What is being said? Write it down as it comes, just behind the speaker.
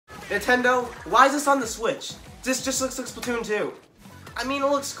Nintendo, why is this on the Switch? This just looks like Splatoon 2. I mean, it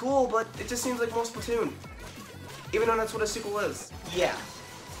looks cool, but it just seems like more Splatoon. Even though that's what a sequel is. Yeah,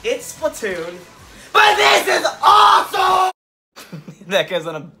 it's Splatoon, but this is awesome! That guy's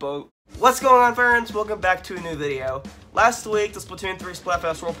on a boat. What's going on, friends? Welcome back to a new video. Last week, the Splatoon 3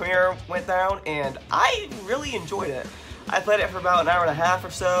 Splatfest World Premiere went down, and I really enjoyed it. I played it for about an hour and a half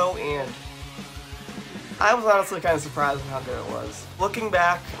or so, and I was honestly kind of surprised with how good it was. Looking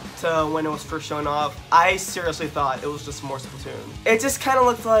back to when it was first shown off, I seriously thought it was just more Splatoon. It just kind of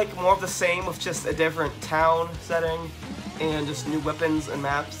looked like more of the same with just a different town setting and just new weapons and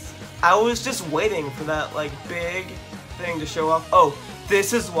maps. I was just waiting for that like big thing to show up. Oh,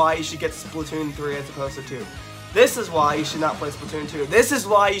 this is why you should get Splatoon 3 as opposed to 2. This is why you should not play Splatoon 2. This is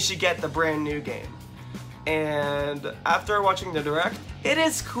why you should get the brand new game. And after watching the Direct, it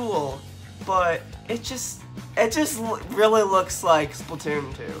is cool, but it just really looks like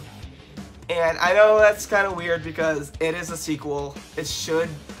Splatoon 2. And I know that's kind of weird because it is a sequel. It should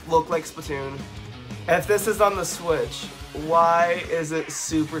look like Splatoon. If this is on the Switch, why is it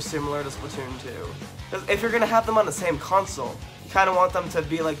super similar to Splatoon 2? Because if you're gonna have them on the same console, you kind of want them to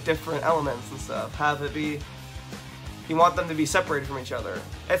be like different elements and stuff. You want them to be separated from each other.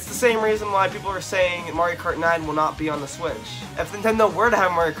 It's the same reason why people are saying Mario Kart 9 will not be on the Switch. If Nintendo were to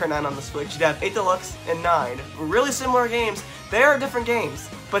have Mario Kart 9 on the Switch, you'd have 8 Deluxe and 9. Really similar games. They are different games,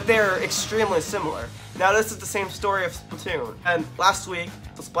 but they're extremely similar. Now this is the same story of Splatoon. And last week,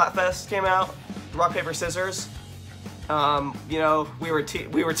 the Splatfest came out, rock, paper, scissors. You know, we were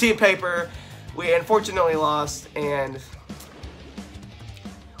team paper. We unfortunately lost, and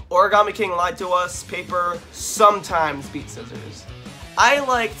Origami King lied to us. Paper sometimes beat scissors. I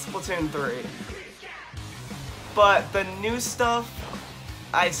liked Splatoon 3, but the new stuff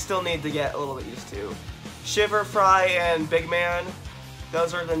I still need to get a little bit used to. Shiver, Fry, and Big Man,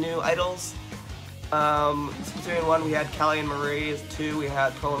 those are the new idols. Splatoon 1 we had Callie and Marie. 2 we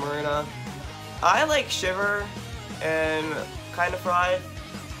had Pearl and Marina. I like Shiver and kind of Fry.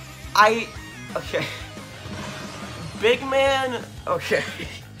 Okay. Big Man, okay.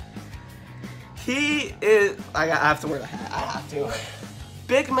 He is, I have to wear the hat, I have to.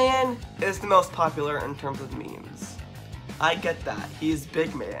 Big Man is the most popular in terms of memes. I get that, he's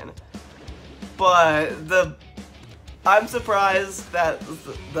Big Man. But I'm surprised that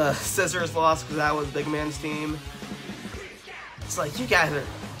the Scissors lost because that was Big Man's team. It's like, you guys are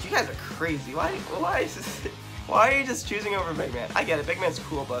crazy. Why are you just choosing over Big Man? I get it, Big Man's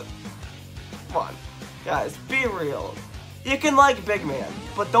cool, but come on, guys, be real. You can like Big Man,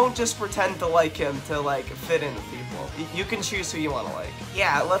 but don't just pretend to like him to like fit in with people. You can choose who you want to like.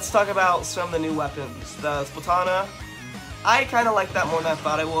 Yeah, let's talk about some of the new weapons. The Splatana, I kind of like that more than I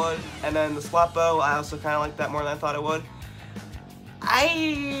thought I would. And then the Splat Bow, I also kind of like that more than I thought I would.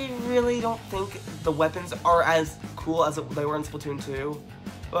 I really don't think the weapons are as cool as they were in Splatoon 2.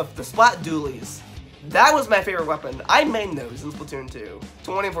 But the Splat Dualies, that was my favorite weapon. I main those in Splatoon 2,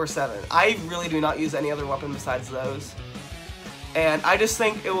 24/7. I really do not use any other weapon besides those. And I just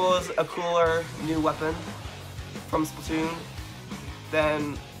think it was a cooler new weapon from Splatoon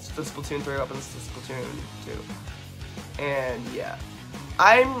than the Splatoon 3 weapons to Splatoon 2. And yeah,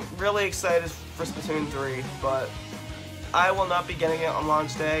 I'm really excited for Splatoon 3, but I will not be getting it on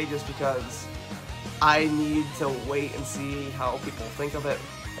launch day just because I need to wait and see how people think of it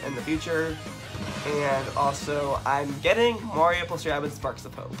in the future. And also, I'm getting Mario + Rabbids Sparks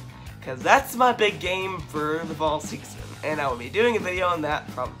of Hope, because that's my big game for the fall season. And I will be doing a video on that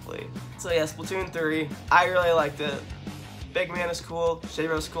probably. So yeah, Splatoon 3, I really liked it. Big Man is cool,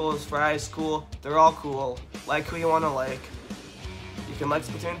 Shiver's cool, Fry is cool, they're all cool. Like who you want to like. You can like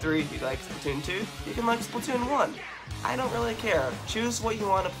Splatoon 3, you like Splatoon 2, you can like Splatoon 1. I don't really care. Choose what you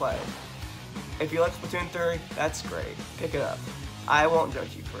want to play. If you like Splatoon 3, that's great. Pick it up. I won't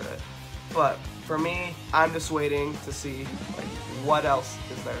judge you for it. But for me, I'm just waiting to see like what else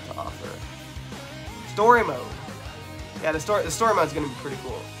is there to offer. Story mode. Yeah, the story mode is gonna be pretty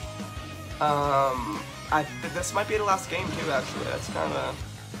cool. This might be the last game too. Actually, that's kind of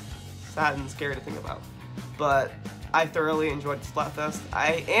sad and scary to think about. But I thoroughly enjoyed Splatfest.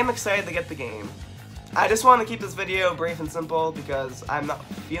 I am excited to get the game. I just want to keep this video brief and simple because I'm not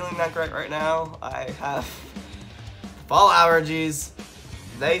feeling that great right now. I have fall allergies.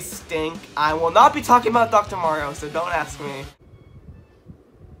 They stink. I will not be talking about Dr. Mario, so don't ask me.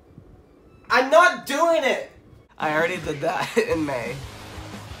 I'm not doing it! I already did that in May.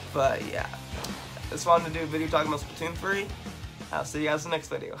 But yeah. Just wanted to do a video talking about Splatoon 3. I'll see you guys in the next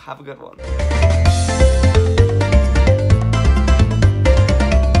video. Have a good one.